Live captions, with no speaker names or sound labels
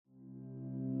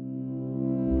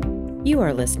You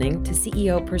are listening to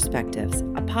CEO Perspectives,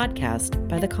 a podcast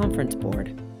by the Conference Board.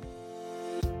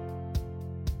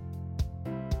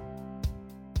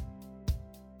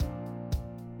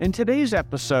 In today's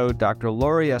episode, Dr.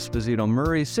 Lori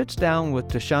Esposito-Murray sits down with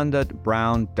Thasunda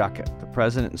Brown Duckett, the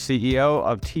president and CEO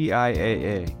of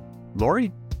TIAA.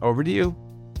 Lori, over to you.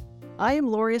 I am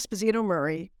Lori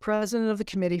Esposito-Murray, president of the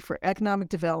Committee for Economic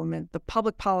Development, the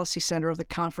Public Policy Center of the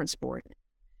Conference Board.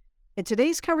 In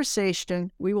today's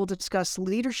conversation, we will discuss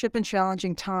leadership in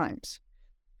challenging times,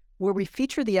 where we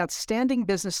feature the outstanding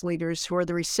business leaders who are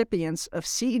the recipients of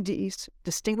CED's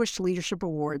Distinguished Leadership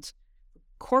Awards,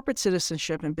 Corporate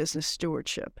Citizenship and Business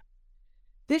Stewardship.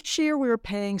 This year, we are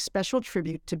paying special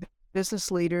tribute to business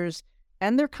leaders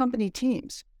and their company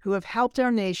teams who have helped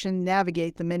our nation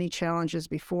navigate the many challenges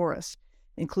before us,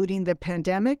 including the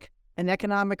pandemic, an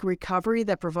economic recovery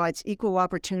that provides equal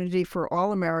opportunity for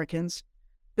all Americans,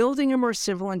 building a more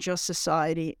civil and just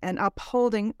society, and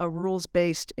upholding a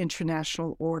rules-based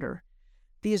international order.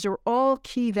 These are all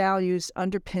key values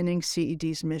underpinning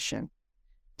CED's mission.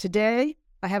 Today,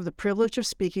 I have the privilege of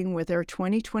speaking with our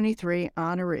 2023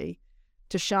 honoree,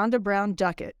 Thasunda Brown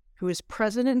Duckett, who is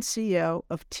President and CEO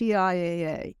of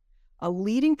TIAA, a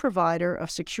leading provider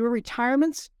of secure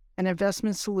retirements and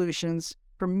investment solutions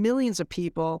for millions of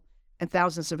people and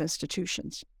thousands of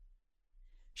institutions.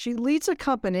 She leads a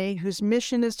company whose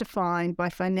mission is defined by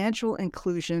financial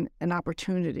inclusion and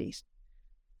opportunities,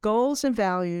 goals and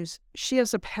values she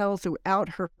has upheld throughout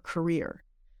her career.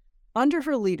 Under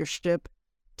her leadership,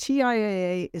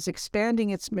 TIAA is expanding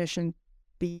its mission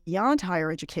beyond higher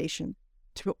education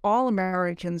to all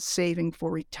Americans saving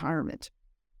for retirement.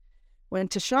 When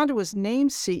Thasunda was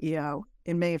named CEO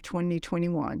in May of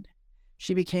 2021,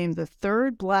 she became the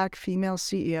third Black female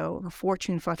CEO of a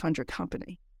Fortune 500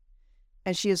 company.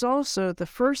 And she is also the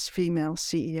first female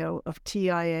CEO of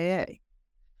TIAA.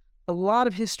 A lot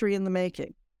of history in the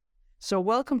making. So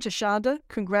welcome, Thasunda.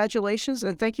 Congratulations,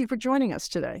 and thank you for joining us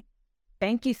today.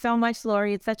 Thank you so much,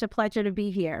 Lori. It's such a pleasure to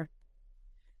be here.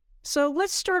 So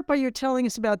let's start by you telling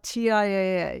us about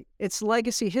TIAA, its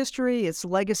legacy history, its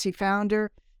legacy founder,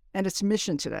 and its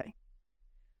mission today.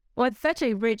 Well, it's such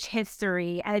a rich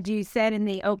history, as you said in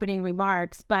the opening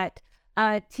remarks, but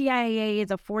TIAA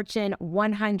is a Fortune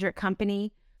 100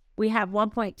 company. We have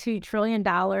 $1.2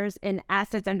 trillion in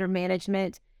assets under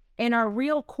management. And our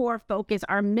real core focus,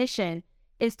 our mission,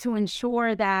 is to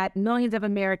ensure that millions of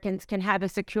Americans can have a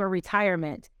secure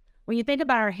retirement. When you think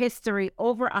about our history,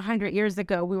 over 100 years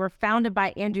ago, we were founded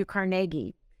by Andrew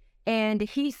Carnegie. And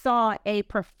he saw a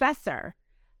professor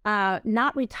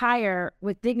not retire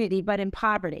with dignity, but in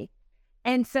poverty.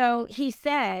 And so he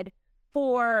said,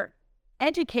 for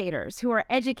educators who are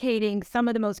educating some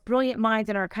of the most brilliant minds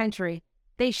in our country,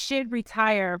 they should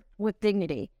retire with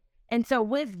dignity. And so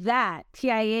with that,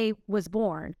 TIAA was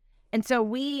born. And so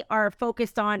we are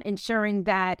focused on ensuring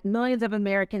that millions of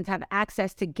Americans have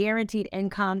access to guaranteed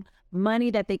income, money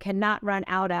that they cannot run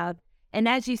out of. And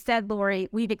as you said, Lori,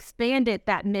 we've expanded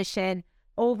that mission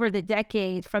over the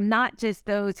decades from not just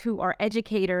those who are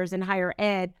educators in higher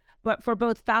ed, but for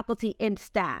both faculty and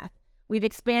staff. We've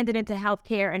expanded into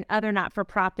healthcare and other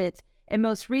not-for-profits. And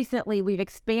most recently, we've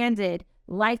expanded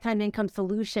lifetime income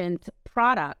solutions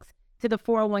products to the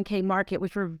 401k market,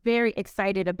 which we're very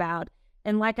excited about.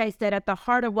 And like I said, at the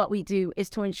heart of what we do is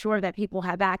to ensure that people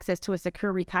have access to a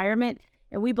secure retirement.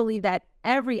 And we believe that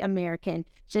every American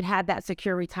should have that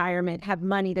secure retirement, have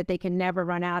money that they can never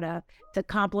run out of to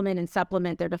complement and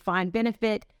supplement their defined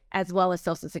benefit as well as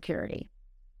Social Security.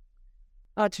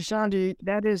 Thasunda,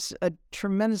 that is a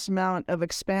tremendous amount of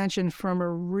expansion from a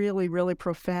really, really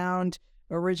profound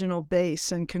original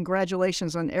base, and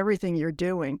congratulations on everything you're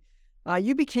doing.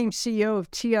 You became CEO of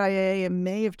TIAA in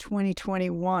May of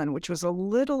 2021, which was a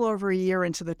little over a year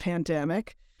into the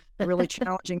pandemic, a really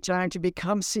challenging time to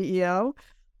become CEO.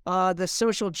 The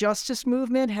social justice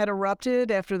movement had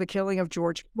erupted after the killing of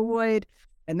George Floyd,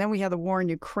 and then we had the war in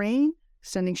Ukraine,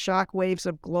 sending shock waves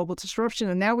of global disruption,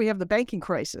 and now we have the banking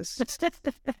crisis.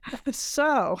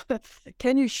 So,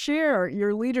 can you share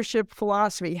your leadership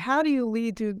philosophy? How do you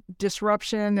lead through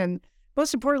disruption, and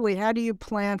most importantly, how do you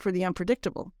plan for the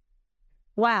unpredictable?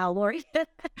 Wow, Lori.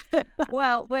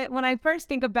 Well, when I first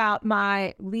think about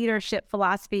my leadership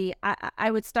philosophy, I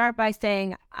would start by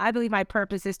saying I believe my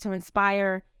purpose is to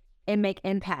inspire and make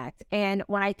impact. And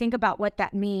when I think about what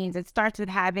that means, it starts with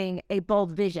having a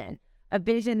bold vision, a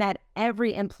vision that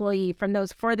every employee, from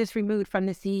those furthest removed from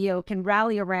the CEO, can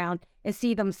rally around and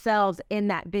see themselves in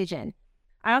that vision.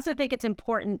 I also think it's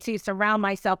important to surround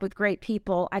myself with great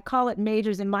people. I call it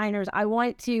majors and minors. I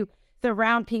want to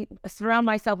surround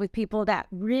myself with people that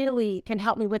really can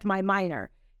help me with my minor.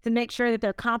 to make sure that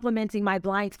they're complementing my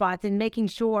blind spots and making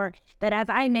sure that as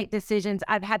I make decisions,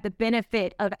 I've had the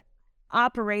benefit of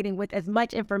operating with as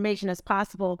much information as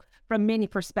possible from many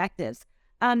perspectives.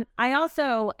 I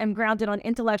also am grounded on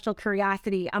intellectual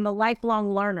curiosity. I'm a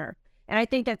lifelong learner. And I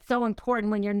think that's so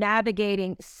important when you're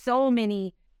navigating so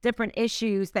many different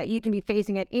issues that you can be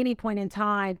facing at any point in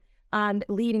time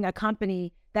leading a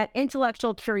company. That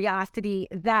intellectual curiosity,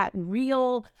 that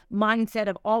real mindset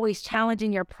of always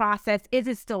challenging your process. Is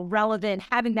it still relevant?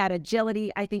 Having that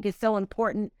agility, I think, is so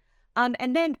important.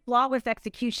 And then flawless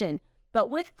execution. But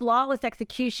with flawless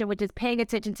execution, which is paying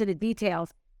attention to the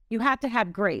details, you have to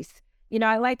have grace. You know,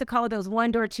 I like to call it those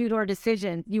one-door, two-door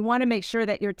decisions. You want to make sure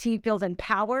that your team feels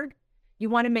empowered. You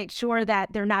want to make sure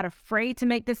that they're not afraid to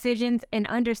make decisions, and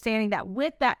understanding that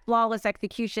with that flawless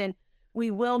execution, we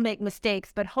will make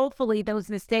mistakes, but hopefully those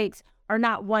mistakes are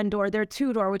not one door, they're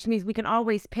two door, which means we can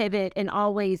always pivot and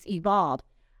always evolve.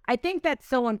 I think that's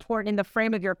so important in the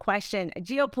frame of your question.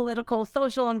 Geopolitical,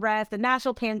 social unrest, the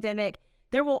national pandemic,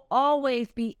 there will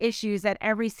always be issues that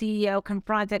every CEO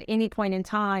confronts at any point in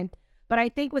time. But I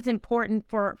think what's important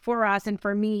for us and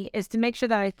for me is to make sure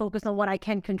that I focus on what I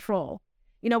can control.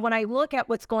 You know, when I look at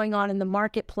what's going on in the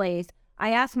marketplace,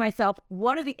 I ask myself,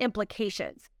 what are the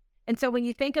implications? And so when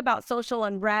you think about social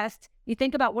unrest, you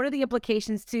think about what are the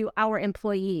implications to our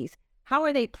employees? How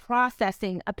are they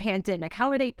processing a pandemic? How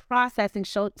are they processing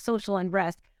social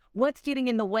unrest? What's getting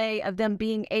in the way of them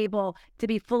being able to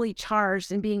be fully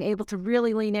charged and being able to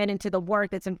really lean into the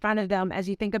work that's in front of them as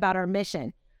you think about our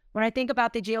mission? When I think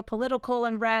about the geopolitical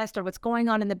unrest or what's going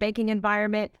on in the banking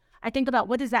environment, I think about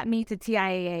what does that mean to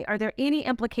TIAA? Are there any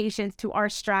implications to our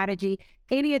strategy,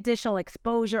 any additional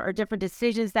exposure or different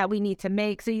decisions that we need to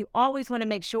make? So you always want to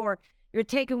make sure you're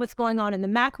taking what's going on in the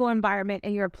macro environment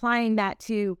and you're applying that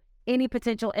to any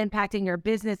potential impact in your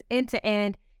business end to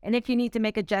end. And if you need to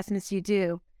make adjustments, you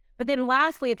do. But then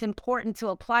lastly, it's important to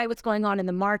apply what's going on in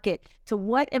the market to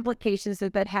what implications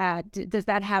does that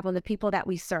have on the people that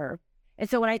we serve. And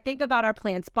so when I think about our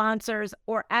plan sponsors,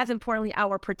 or as importantly,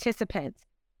 our participants,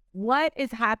 what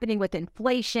is happening with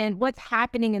inflation? What's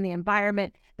happening in the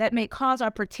environment that may cause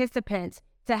our participants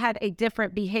to have a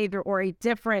different behavior or a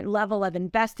different level of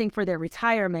investing for their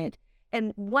retirement?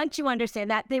 And once you understand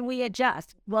that, then we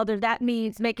adjust. Whether that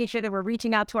means making sure that we're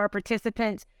reaching out to our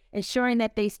participants, ensuring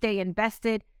that they stay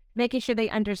invested, making sure they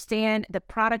understand the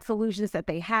product solutions that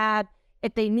they have.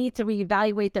 If they need to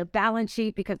reevaluate their balance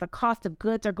sheet because the cost of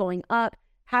goods are going up,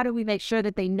 how do we make sure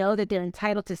that they know that they're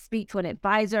entitled to speak to an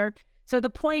advisor? So the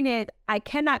point is, I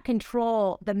cannot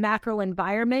control the macro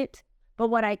environment, but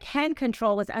what I can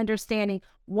control is understanding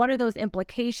what are those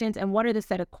implications and what are the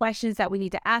set of questions that we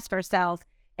need to ask ourselves.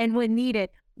 And when needed,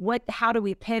 how do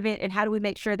we pivot and how do we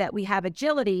make sure that we have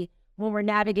agility when we're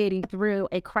navigating through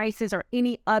a crisis or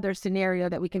any other scenario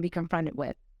that we can be confronted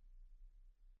with?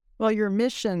 Well, your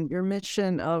mission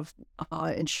of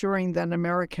ensuring that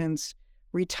Americans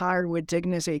retire with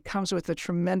dignity comes with a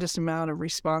tremendous amount of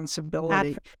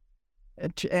responsibility.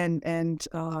 And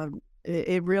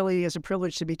it really is a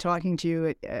privilege to be talking to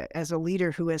you as a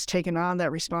leader who has taken on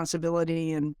that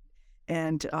responsibility and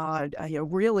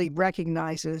really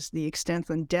recognizes the extent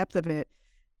and depth of it.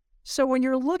 So when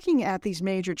you're looking at these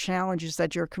major challenges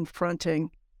that you're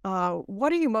confronting,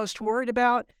 what are you most worried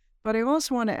about? But I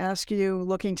also want to ask you,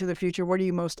 looking to the future, what are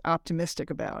you most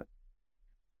optimistic about?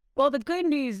 Well, the good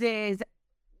news is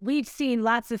we've seen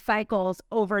lots of cycles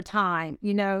over time.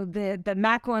 You know, the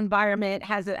macro environment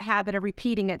has a habit of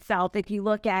repeating itself if you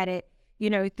look at it, you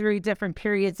know, through different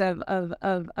periods of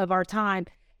our time.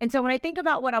 And so when I think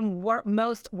about what I'm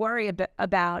most worried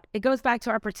about, it goes back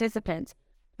to our participants.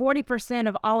 40%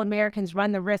 of all Americans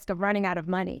run the risk of running out of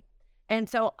money. And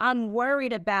so I'm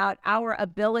worried about our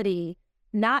ability,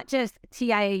 not just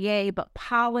TIAA, but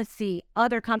policy,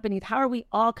 other companies. How are we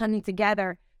all coming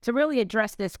together to really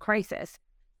address this crisis?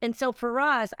 And so for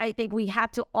us, I think we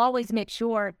have to always make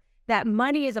sure that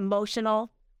money is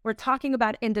emotional. We're talking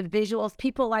about individuals,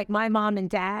 people like my mom and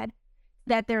dad,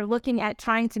 that they're looking at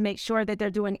trying to make sure that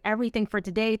they're doing everything for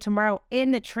today, tomorrow,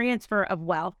 in the transfer of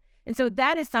wealth. And so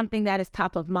that is something that is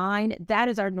top of mind. That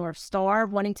is our North Star,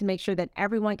 wanting to make sure that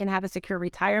everyone can have a secure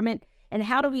retirement. And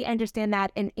how do we understand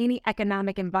that in any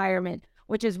economic environment,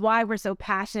 which is why we're so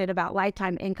passionate about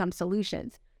lifetime income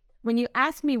solutions. When you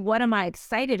ask me, what am I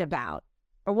excited about?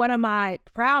 Or what am I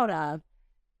proud of?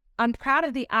 I'm proud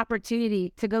of the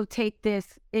opportunity to go take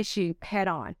this issue head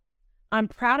on. I'm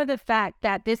proud of the fact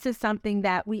that this is something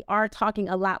that we are talking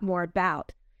a lot more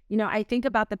about. You know, I think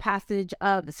about the passage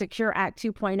of the Secure Act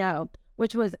 2.0,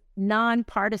 which was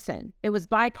nonpartisan. It was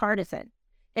bipartisan.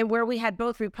 And where we had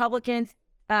both Republicans,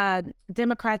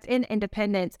 Democrats, and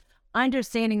independents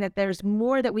understanding that there's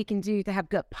more that we can do to have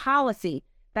good policy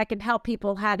that can help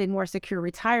people have a more secure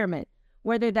retirement,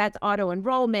 whether that's auto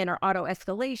enrollment or auto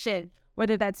escalation,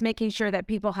 whether that's making sure that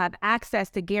people have access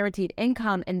to guaranteed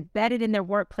income embedded in their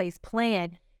workplace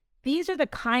plan. These are the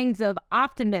kinds of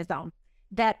optimism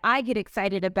that I get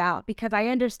excited about because I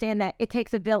understand that it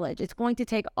takes a village. It's going to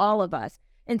take all of us.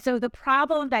 And so the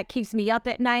problem that keeps me up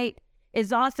at night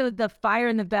is also the fire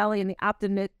in the belly and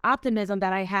the optimism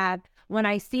that I have when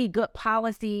I see good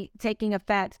policy taking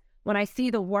effect, when I see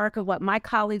the work of what my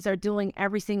colleagues are doing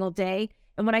every single day,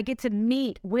 and when I get to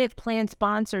meet with plan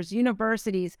sponsors,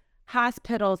 universities,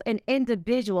 hospitals, and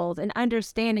individuals and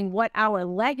understanding what our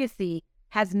legacy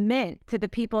has meant to the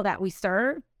people that we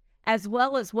serve, as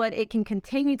well as what it can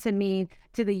continue to mean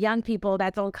to the young people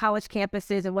that's on college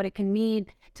campuses and what it can mean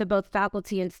to both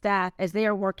faculty and staff as they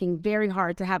are working very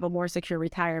hard to have a more secure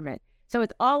retirement. So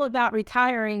it's all about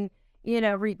retiring,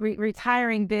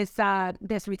 retiring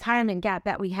this retirement gap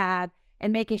that we have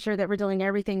and making sure that we're doing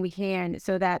everything we can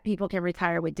so that people can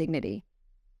retire with dignity.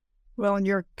 Well, and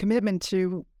your commitment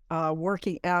to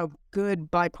working out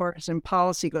good bipartisan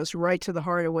policy goes right to the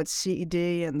heart of what CED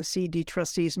and the CED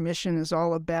trustees' mission is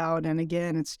all about. And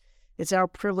again, it's our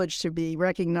privilege to be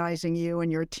recognizing you and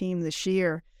your team this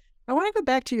year. I want to go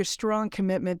back to your strong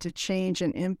commitment to change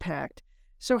and impact.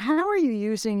 So how are you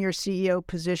using your CEO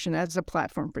position as a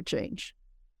platform for change?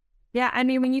 Yeah, I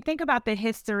mean, when you think about the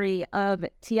history of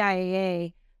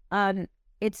TIAA,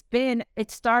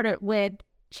 it started with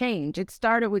change. It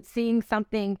started with seeing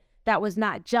something that was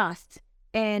not just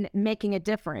and making a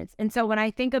difference. And so when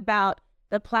I think about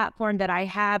the platform that I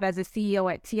have as a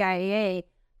CEO at TIAA,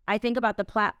 I think about the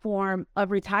platform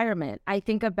of retirement. I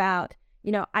think about,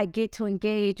 I get to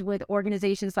engage with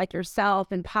organizations like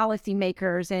yourself and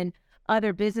policymakers and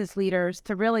other business leaders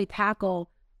to really tackle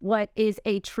what is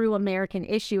a true American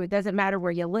issue. It doesn't matter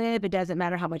where you live. It doesn't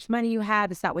matter how much money you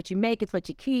have. It's not what you make, it's what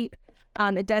you keep.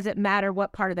 It doesn't matter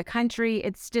what part of the country.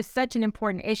 It's just such an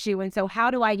important issue. And so how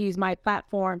do I use my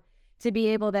platform to be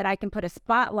able that I can put a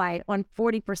spotlight on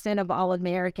 40% of all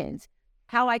Americans?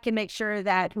 How I can make sure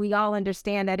that we all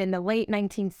understand that in the late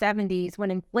 1970s,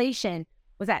 when inflation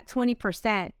was at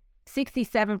 20%,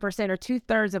 67% or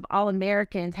 2/3 of all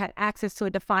Americans had access to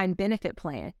a defined benefit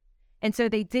plan. And so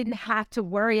they didn't have to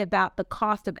worry about the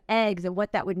cost of eggs and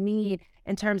what that would mean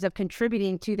in terms of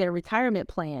contributing to their retirement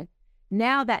plan.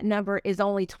 Now that number is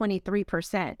only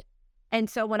 23%. And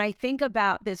so when I think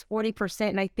about this 40%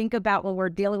 and I think about when we're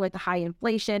dealing with the high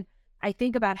inflation, I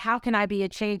think about how can I be a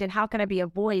change and how can I be a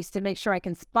voice to make sure I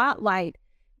can spotlight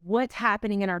what's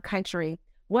happening in our country,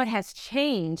 what has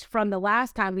changed from the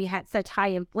last time we had such high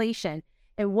inflation,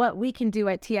 and what we can do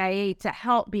at TIAA to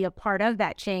help be a part of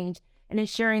that change and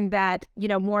ensuring that,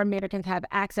 more Americans have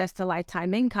access to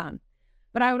lifetime income.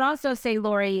 But I would also say,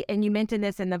 Lori, and you mentioned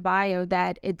this in the bio,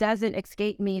 that it doesn't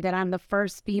escape me that I'm the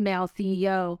first female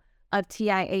CEO of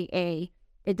TIAA.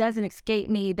 It doesn't escape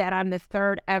me that I'm the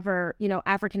third ever,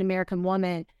 African-American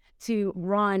woman to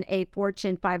run a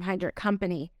Fortune 500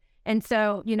 company. And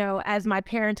so, as my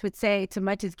parents would say, too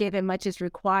much is given, much is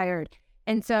required.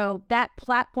 And so that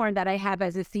platform that I have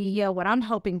as a CEO, what I'm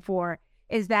hoping for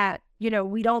is that,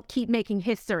 we don't keep making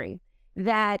history,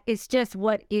 that it's just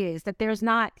what is, that there's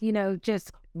not,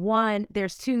 just one,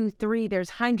 there's two, three, there's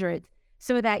hundreds,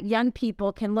 so that young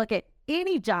people can look at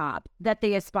any job that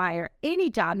they aspire,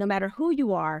 any job, no matter who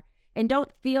you are, and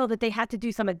don't feel that they have to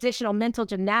do some additional mental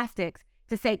gymnastics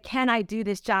to say, can I do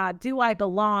this job? Do I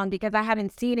belong? Because I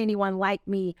haven't seen anyone like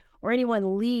me or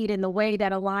anyone lead in the way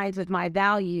that aligns with my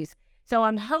values. So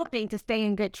I'm hoping to stay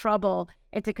in good trouble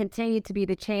and to continue to be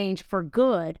the change for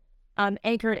good,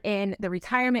 anchored in the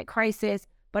retirement crisis,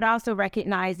 but also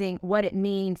recognizing what it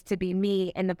means to be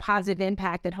me and the positive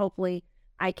impact that hopefully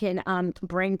I can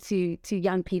bring to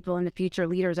young people and the future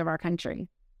leaders of our country.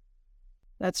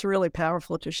 That's really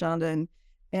powerful, Thasunda.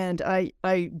 And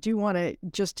I do want to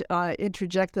just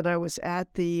interject that I was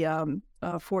at the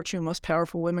Fortune Most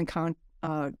Powerful Women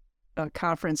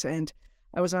conference, and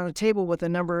I was on a table with a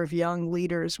number of young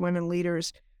leaders, women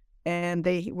leaders, and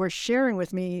they were sharing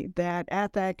with me that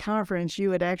at that conference,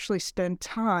 you had actually spent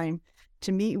time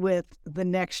to meet with the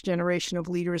next generation of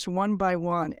leaders one by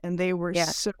one, and they were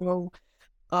so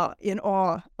in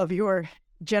awe of your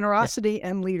generosity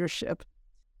and leadership.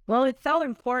 Well, it's so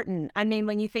important. I mean,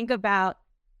 when you think about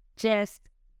just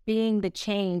being the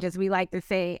change, as we like to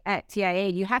say at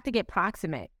TIAA, you have to get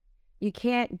proximate. You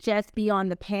can't just be on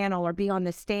the panel or be on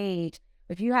the stage.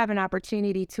 If you have an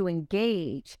opportunity to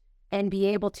engage and be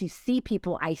able to see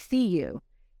people, I see you,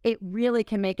 it really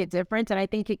can make a difference. And I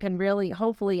think it can really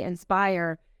hopefully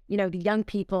inspire, the young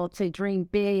people to dream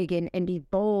big and be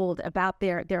bold about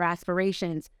their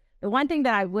aspirations. The one thing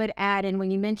that I would add, and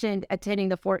when you mentioned attending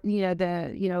the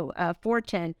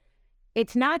Fortune,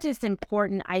 it's not just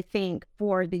important, I think,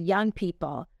 for the young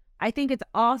people. I think it's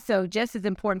also just as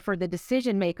important for the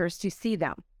decision makers to see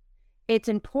them. It's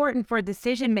important for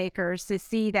decision makers to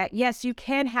see that, yes, you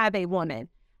can have a woman.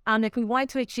 If we want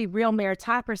to achieve real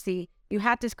meritocracy, you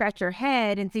have to scratch your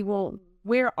head and see, well,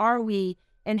 where are we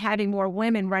in having more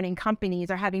women running companies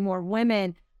or having more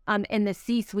women in the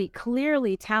C-suite?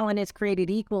 Clearly, talent is created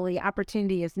equally,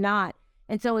 opportunity is not.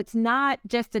 And so it's not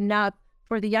just enough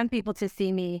for the young people to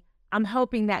see me. I'm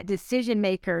hoping that decision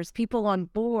makers, people on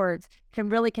boards, can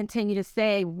really continue to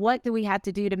say, what do we have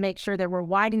to do to make sure that we're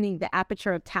widening the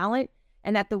aperture of talent,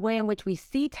 and that the way in which we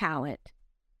see talent,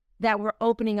 that we're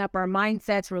opening up our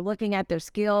mindsets, we're looking at their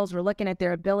skills, we're looking at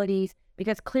their abilities,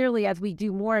 because clearly as we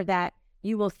do more of that,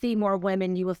 you will see more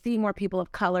women, you will see more people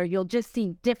of color, you'll just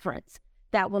see difference.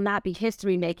 That will not be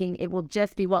history making, it will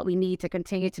just be what we need to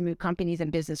continue to move companies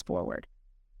and business forward.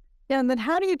 Yeah, and then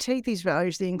how do you take these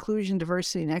values, the inclusion,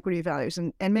 diversity, and equity values,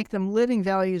 and make them living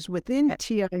values within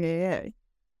TIAA?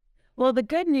 Well, the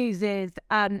good news is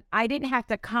I didn't have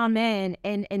to come in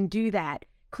and do that.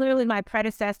 Clearly, my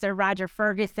predecessor, Roger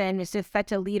Ferguson, is just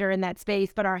such a leader in that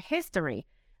space. But our history,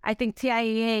 I think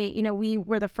TIAA, we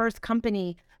were the first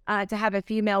company to have a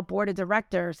female board of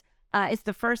directors. It's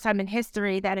the first time in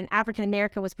history that an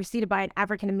African-American was preceded by an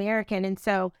African-American. And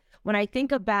so when I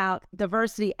think about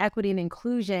diversity, equity, and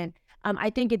inclusion,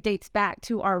 I think it dates back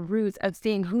to our roots of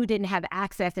seeing who didn't have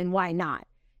access and why not.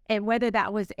 And whether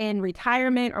that was in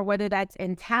retirement or whether that's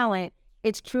in talent,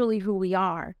 it's truly who we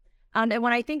are. And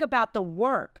when I think about the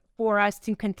work for us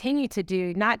to continue to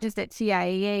do, not just at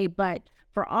TIAA, but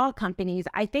for all companies,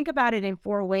 I think about it in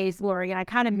 4 ways, Lori, and I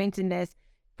kind of mentioned this.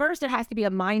 First, it has to be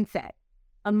a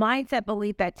mindset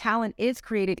belief that talent is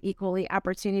created equally,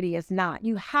 opportunity is not.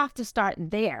 You have to start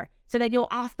there so that you'll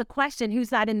ask the question,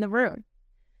 who's not in the room?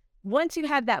 Once you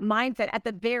have that mindset at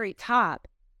the very top,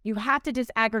 you have to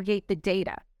disaggregate the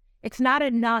data. It's not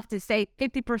enough to say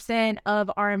 50%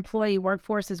 of our employee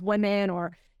workforce is women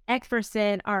or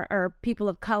X% are people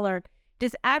of color.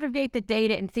 Disaggregate the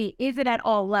data and see, is it at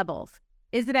all levels?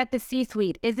 Is it at the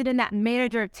C-suite? Is it in that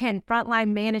manager of 10,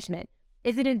 frontline management?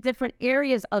 Is it in different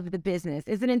areas of the business?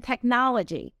 Is it in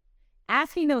technology?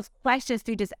 Asking those questions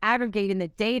through disaggregating the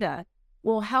data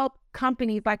will help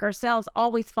companies like ourselves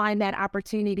always find that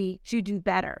opportunity to do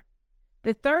better.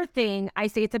 The third thing I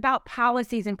say, it's about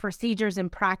policies and procedures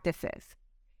and practices.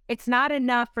 It's not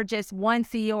enough for just one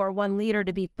CEO or one leader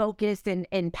to be focused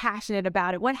and passionate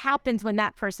about it. What happens when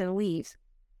that person leaves?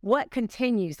 What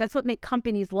continues? That's what makes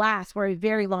companies last for a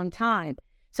very long time.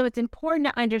 So it's important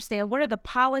to understand what are the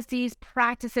policies,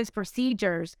 practices,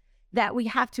 procedures that we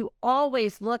have to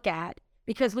always look at,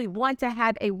 because we want to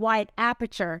have a wide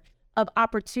aperture of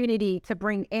opportunity to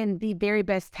bring in the very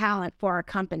best talent for our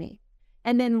company.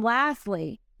 And then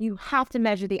lastly, you have to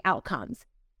measure the outcomes.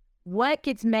 What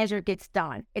gets measured gets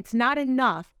done. It's not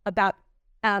enough about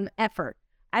effort.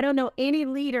 I don't know any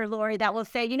leader, Lori, that will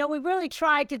say, we really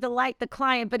tried to delight the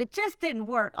client, but it just didn't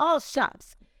work. Oh,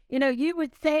 shucks. You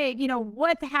would say,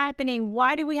 what's happening?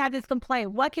 Why do we have this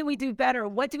complaint? What can we do better?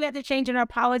 What do we have to change in our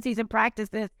policies and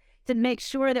practices to make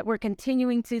sure that we're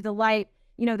continuing to delight,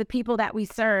 the people that we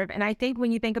serve? And I think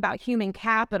when you think about human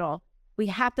capital, we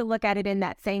have to look at it in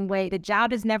that same way. The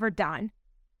job is never done.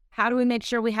 How do we make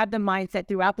sure we have the mindset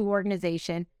throughout the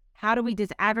organization? How do we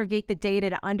disaggregate the data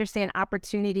to understand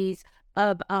opportunities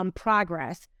of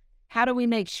progress? How do we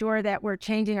make sure that we're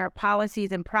changing our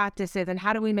policies and practices? And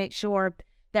how do we make sure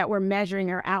that we're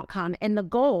measuring our outcome? And the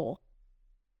goal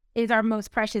is our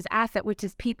most precious asset, which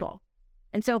is people.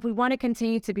 And so if we want to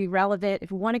continue to be relevant,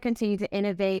 if we want to continue to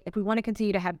innovate, if we want to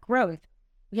continue to have growth,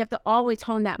 we have to always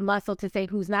hone that muscle to say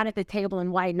who's not at the table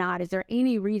and why not. Is there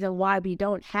any reason why we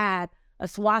don't have a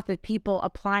swath of people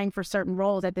applying for certain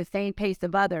roles at the same pace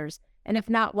of others? And if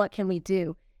not, what can we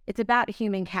do? It's about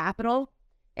human capital,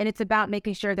 and it's about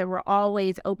making sure that we're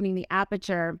always opening the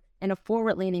aperture in a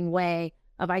forward-leaning way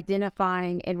of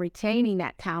identifying and retaining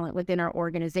that talent within our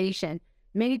organization.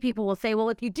 Many people will say, well,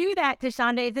 if you do that,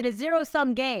 Thasunda, is it a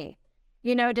zero-sum game?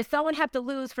 Does someone have to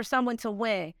lose for someone to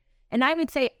win? And I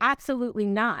would say absolutely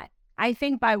not. I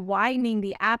think by widening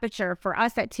the aperture for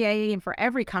us at TIAA and for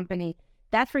every company,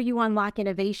 that's where you unlock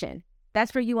innovation.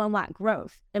 That's where you unlock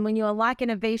growth. And when you unlock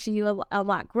innovation, you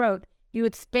unlock growth, you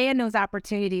expand those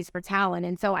opportunities for talent.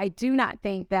 And so I do not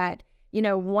think that,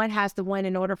 one has to win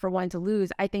in order for one to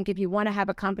lose. I think if you want to have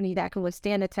a company that can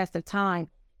withstand the test of time,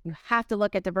 you have to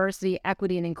look at diversity,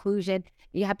 equity, and inclusion.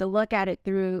 You have to look at it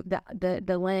through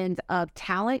the lens of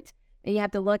talent, And you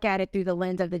have to look at it through the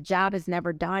lens of the job is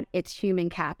never done. It's human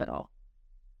capital.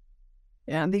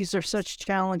 And these are such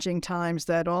challenging times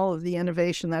that all of the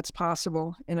innovation that's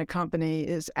possible in a company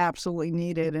is absolutely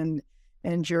needed.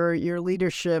 And your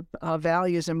leadership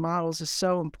values and models is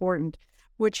so important,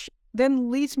 which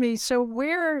then leads me, so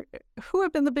who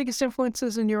have been the biggest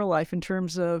influences in your life in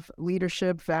terms of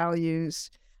leadership values?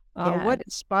 What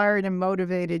inspired and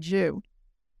motivated you?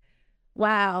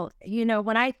 Wow.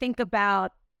 When I think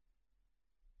about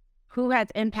who has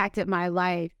impacted my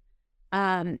life,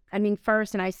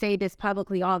 first, and I say this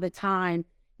publicly all the time,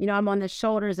 I'm on the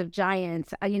shoulders of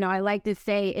giants. I like to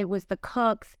say it was the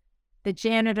cooks, the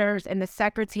janitors, and the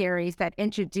secretaries that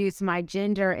introduced my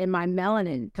gender and my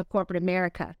melanin to corporate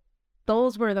America.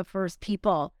 Those were the first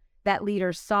people that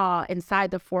leaders saw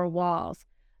inside the four walls.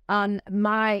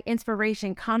 My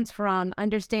inspiration comes from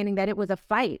understanding that it was a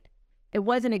fight. It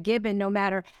wasn't a given, no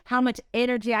matter how much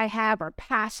energy I have or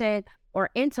passion or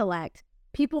intellect.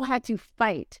 People had to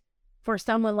fight for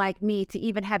someone like me to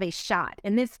even have a shot.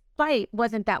 And this fight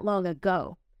wasn't that long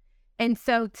ago. And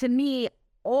so to me,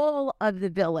 all of the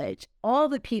village, all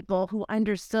the people who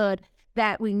understood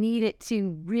that we needed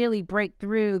to really break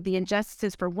through the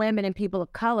injustices for women and people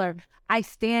of color, I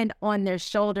stand on their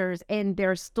shoulders and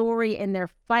their story and their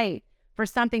fight for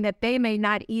something that they may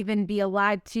not even be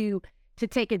allowed to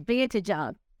take advantage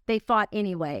of. They fought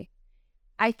anyway.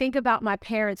 I think about my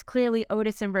parents, clearly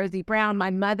Otis and Rosie Brown. My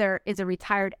mother is a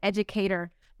retired educator.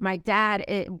 My dad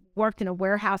worked in a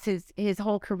warehouse his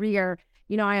whole career.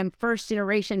 I am first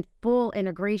generation full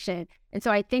integration. And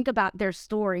so I think about their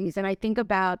stories, and I think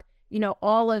about,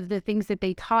 all of the things that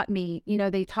they taught me.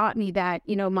 They taught me that,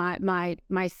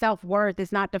 my self-worth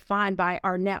is not defined by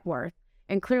our net worth.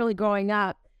 And clearly growing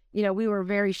up, we were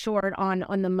very short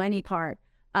on the money part.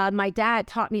 My dad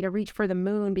taught me to reach for the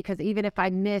moon because even if I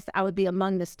missed, I would be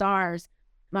among the stars.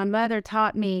 My mother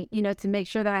taught me, to make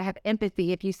sure that I have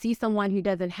empathy. If you see someone who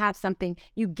doesn't have something,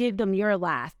 you give them your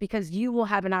last because you will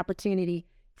have an opportunity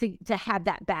to have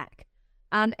that back.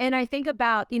 And I think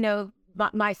about,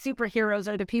 my superheroes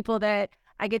are the people that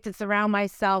I get to surround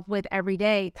myself with every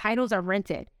day. Titles are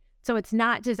rented. So it's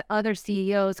not just other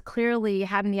CEOs. Clearly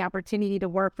having the opportunity to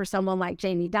work for someone like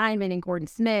Jamie Dimon and Gordon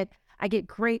Smith, I get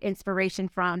great inspiration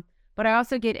from, but I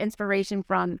also get inspiration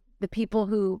from the people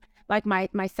who, like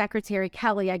my secretary,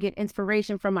 Kelly. I get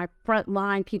inspiration from my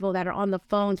frontline people that are on the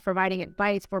phones providing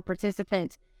advice for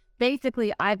participants.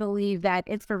 Basically, I believe that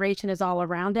inspiration is all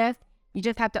around us. You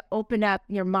just have to open up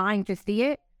your mind to see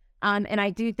it. And I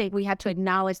do think we have to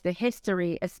acknowledge the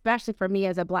history, especially for me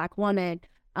as a Black woman.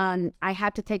 I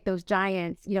have to take those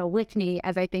giants, with me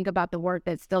as I think about the work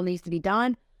that still needs to be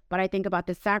done. But I think about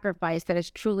the sacrifice that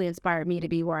has truly inspired me to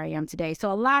be where I am today.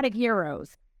 So a lot of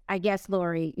heroes, I guess,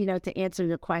 Lori, to answer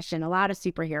your question, a lot of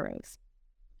superheroes.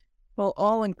 Well,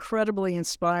 all incredibly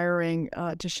inspiring.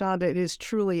 Thasunda, it is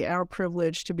truly our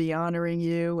privilege to be honoring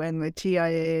you and the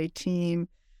TIAA team.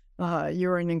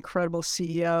 You're an incredible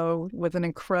CEO with an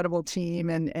incredible team,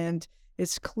 and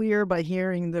it's clear by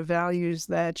hearing the values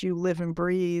that you live and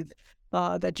breathe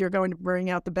that you're going to bring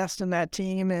out the best in that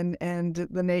team, and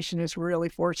the nation is really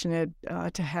fortunate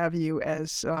to have you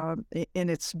as in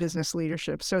its business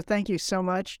leadership. So thank you so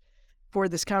much for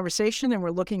this conversation, and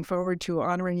we're looking forward to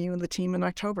honoring you and the team in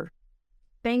October.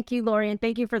 Thank you, Lori, and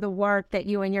thank you for the work that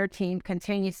you and your team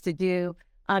continues to do.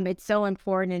 It's so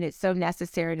important and it's so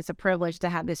necessary. It's a privilege to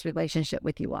have this relationship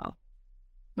with you all.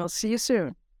 I'll see you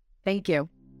soon. Thank you.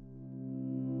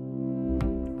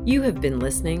 You have been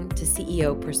listening to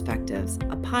CEO Perspectives,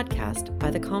 a podcast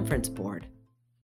by the Conference Board.